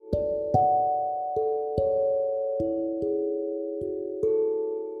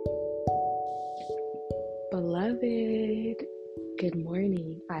Good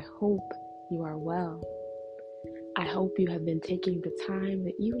morning. I hope you are well. I hope you have been taking the time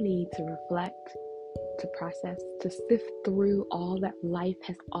that you need to reflect, to process, to sift through all that life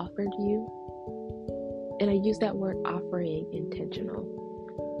has offered you. And I use that word offering intentional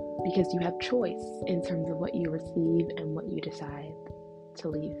because you have choice in terms of what you receive and what you decide to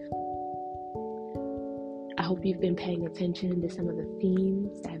leave. I hope you've been paying attention to some of the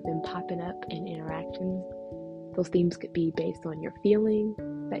themes that have been popping up in interactions. Those themes could be based on your feeling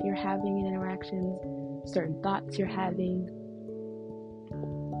that you're having in interactions, certain thoughts you're having.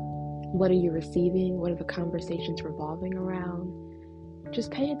 What are you receiving? What are the conversations revolving around? Just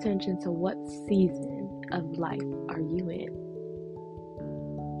pay attention to what season of life are you in.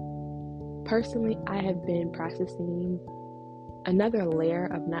 Personally, I have been processing another layer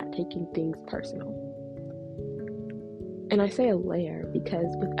of not taking things personal. And I say a layer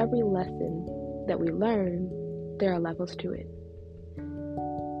because with every lesson that we learn, there are levels to it.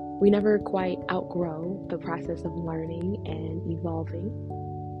 We never quite outgrow the process of learning and evolving,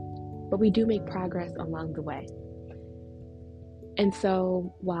 but we do make progress along the way. And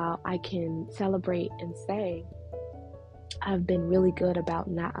so while I can celebrate and say I've been really good about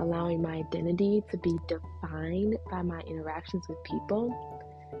not allowing my identity to be defined by my interactions with people,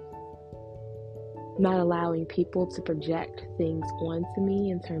 not allowing people to project things onto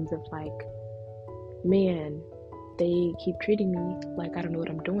me in terms of like, man, they keep treating me like I don't know what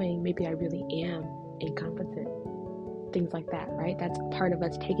I'm doing. Maybe I really am incompetent. Things like that, right? That's part of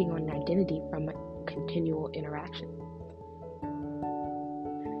us taking on an identity from a continual interaction.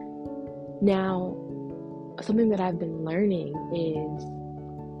 Now, something that I've been learning is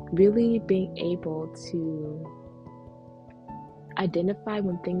really being able to identify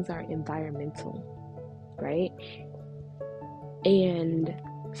when things are environmental, right? And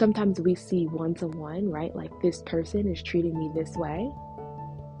sometimes we see one-to-one, right? Like this person is treating me this way.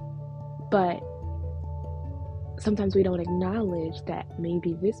 But sometimes we don't acknowledge that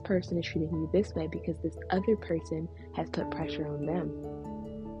maybe this person is treating me this way because this other person has put pressure on them.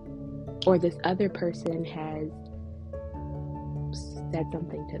 Or this other person has said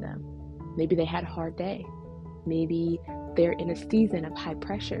something to them. Maybe they had a hard day. Maybe they're in a season of high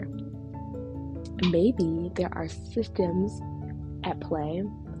pressure. Maybe there are systems at play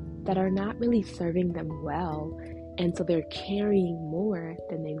that are not really serving them well, and so they're carrying more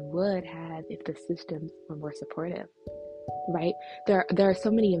than they would have if the systems were more supportive, right? There are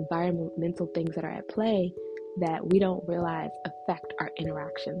so many environmental things that are at play that we don't realize affect our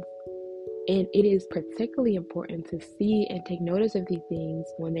interactions. And it is particularly important to see and take notice of these things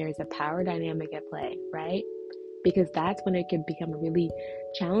when there is a power dynamic at play, right? Because that's when it can become really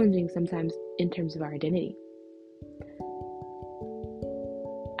challenging sometimes in terms of our identity.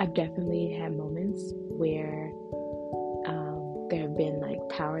 I've definitely had moments where there have been like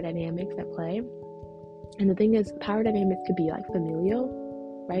power dynamics at play. And the thing is, power dynamics could be like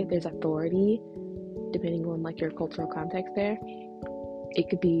familial, right? There's authority depending on like your cultural context there. It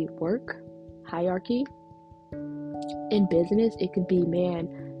could be work, hierarchy. In business, it could be,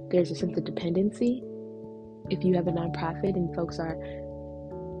 man, there's a sense of dependency. If you have a nonprofit and folks are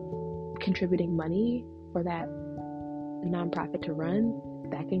contributing money for that nonprofit to run,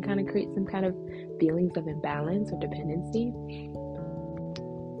 that can kind of create some kind of feelings of imbalance or dependency.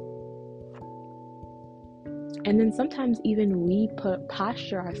 And then sometimes even we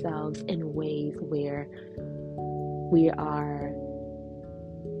posture ourselves in ways where we are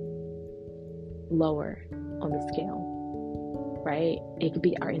lower on the scale, right? It could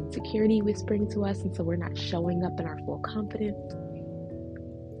be our insecurity whispering to us, and so we're not showing up in our full confidence.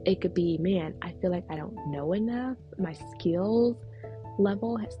 It could be, man, I feel like I don't know enough. My skills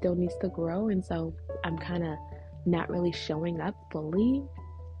level still needs to grow, and so I'm kind of not really showing up fully.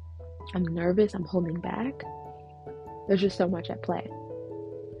 I'm nervous, I'm holding back. There's just so much at play.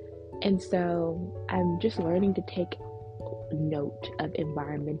 And so I'm just learning to take note of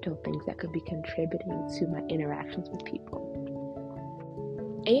environmental things that could be contributing to my interactions with people.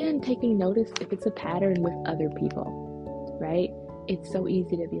 And taking notice if it's a pattern with other people, right? It's so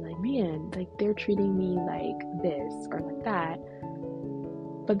easy to be like, man, like they're treating me like this or like that.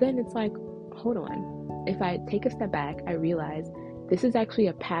 But then it's like, hold on. If I take a step back, I realize this is actually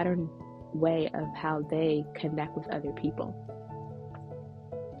a pattern way of how they connect with other people.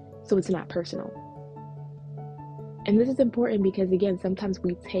 So it's not personal. And this is important because, again, sometimes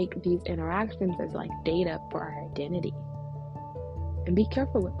we take these interactions as like data for our identity. And be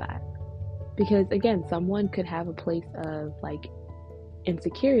careful with that. Because, again, someone could have a place of like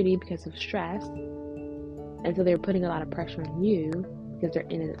insecurity because of stress. And so they're putting a lot of pressure on you because they're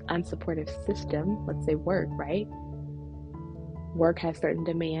in an unsupportive system, let's say work, right? work has certain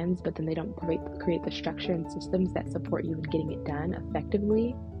demands, but then they don't create the structure and systems that support you in getting it done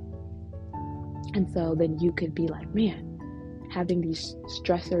effectively. And so then you could be like, man, having these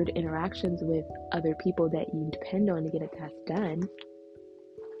stressored interactions with other people that you depend on to get a task done.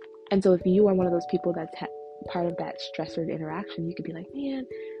 And so if you are one of those people that's part of that stressored interaction, you could be like, man,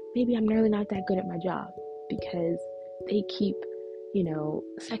 maybe I'm really not that good at my job because they keep,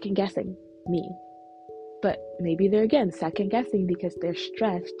 second guessing me. But maybe they're again second guessing because they're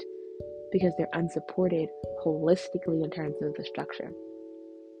stressed, because they're unsupported holistically in terms of the structure.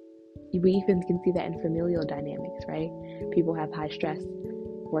 We even can see that in familial dynamics, right? People have high stress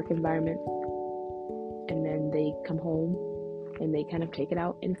work environments, and then they come home and they kind of take it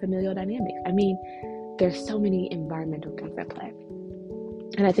out in familial dynamics. I mean, there's so many environmental things at play.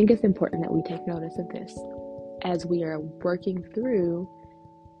 And I think it's important that we take notice of this as we are working through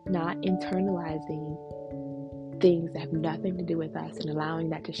not internalizing things that have nothing to do with us and allowing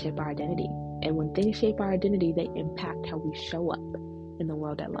that to shape our identity. And when things shape our identity, they impact how we show up in the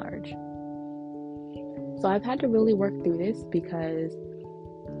world at large. So I've had to really work through this because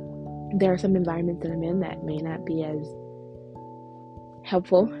there are some environments that I'm in that may not be as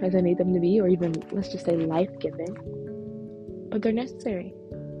helpful as I need them to be, or even, let's just say, life-giving, but they're necessary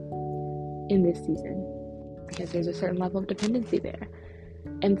in this season because there's a certain level of dependency there.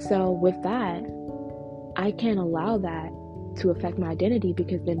 And so with that, I can't allow that to affect my identity,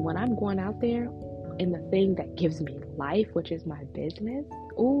 because then when I'm going out there in the thing that gives me life, which is my business,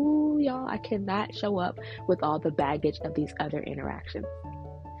 ooh, y'all, I cannot show up with all the baggage of these other interactions.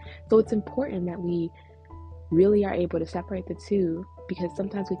 So it's important that we really are able to separate the two, because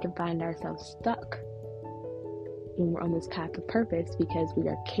sometimes we can find ourselves stuck when we're on this path of purpose because we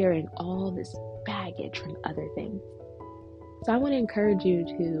are carrying all this baggage from other things. So I want to encourage you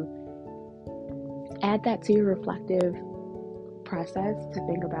to add that to your reflective process, to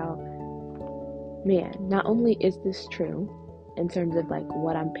think about, man, not only is this true in terms of like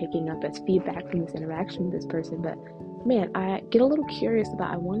what I'm picking up as feedback from this interaction with this person, but man, I get a little curious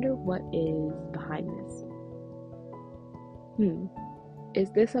about, I wonder what is behind this.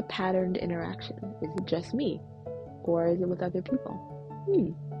 Is this a patterned interaction? Is it just me? Or is it with other people?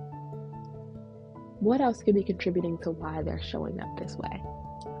 What else could be contributing to why they're showing up this way?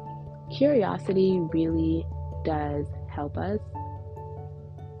 Curiosity really does help us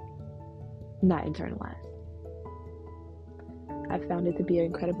not internalize. I've found it to be an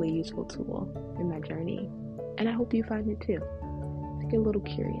incredibly useful tool in my journey, and I hope you find it too. To get a little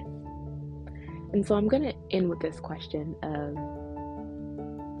curious. And so I'm going to end with this question of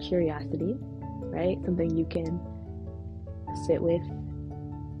curiosity, right? Something you can sit with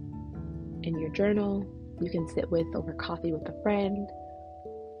in your journal, you can sit with over coffee with a friend.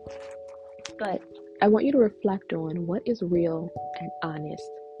 But I want you to reflect on what is real and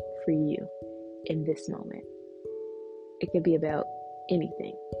honest for you in this moment. It could be about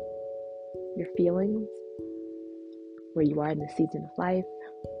anything. Your feelings, where you are in the season of life,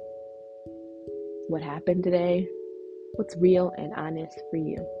 what happened today, what's real and honest for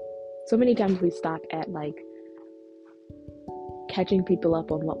you. So many times we stop at like catching people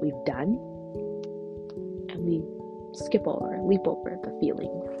up on what we've done, and we skip over, leap over the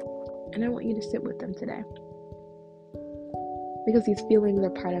feelings. And I want you to sit with them today, because these feelings are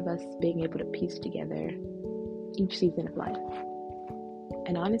part of us being able to piece together each season of life.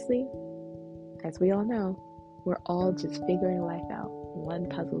 And honestly, as we all know, we're all just figuring life out one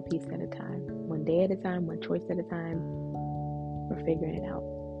puzzle piece at a time, one day at a time, one choice at a time. We're figuring it out.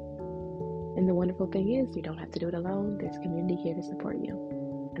 And the wonderful thing is, you don't have to do it alone. There's community here to support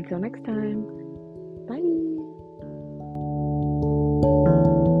you. Until next time, bye.